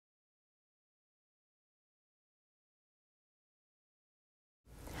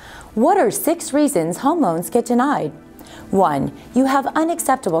What are 6 reasons home loans get denied? 1. You have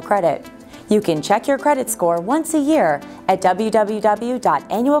unacceptable credit. You can check your credit score once a year at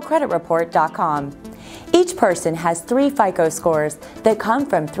www.annualcreditreport.com. Each person has 3 FICO scores that come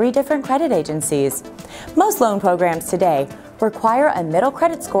from 3 different credit agencies. Most loan programs today require a middle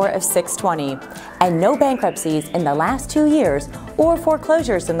credit score of 620 and no bankruptcies in the last 2 years or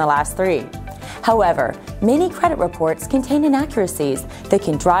foreclosures in the last 3. However, many credit reports contain inaccuracies that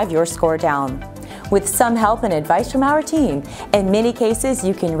can drive your score down. With some help and advice from our team, in many cases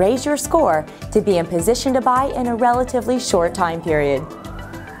you can raise your score to be in position to buy in a relatively short time period.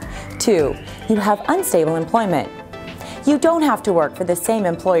 2. You have unstable employment. You don't have to work for the same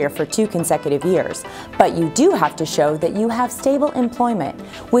employer for 2 consecutive years, but you do have to show that you have stable employment,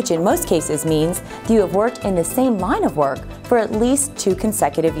 which in most cases means that you have worked in the same line of work for at least 2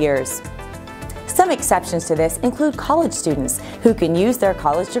 consecutive years. Some exceptions to this include college students who can use their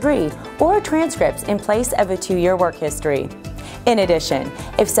college degree or transcripts in place of a 2-year work history. In addition,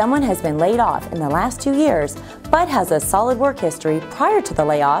 if someone has been laid off in the last 2 years but has a solid work history prior to the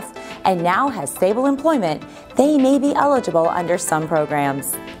layoff and now has stable employment, they may be eligible under some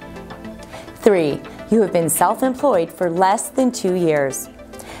programs. 3. You have been self-employed for less than 2 years.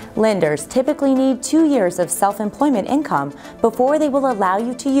 Lenders typically need 2 years of self-employment income before they will allow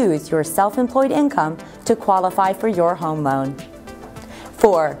you to use your self-employed income to qualify for your home loan.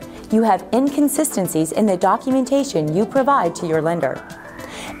 4. You have inconsistencies in the documentation you provide to your lender.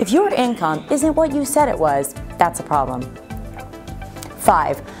 If your income isn't what you said it was, that's a problem.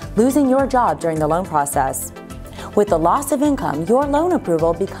 5. Losing your job during the loan process. With the loss of income, your loan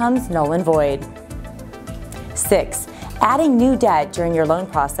approval becomes null and void. 6. Adding new debt during your loan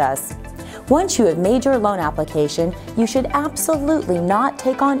process. Once you have made your loan application, you should absolutely not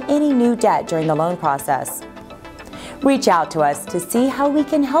take on any new debt during the loan process. Reach out to us to see how we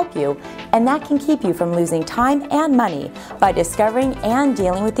can help you, and that can keep you from losing time and money by discovering and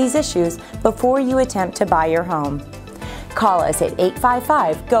dealing with these issues before you attempt to buy your home. Call us at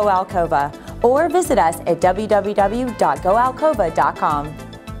 855-GO-ALCOVA or visit us at www.goalcova.com.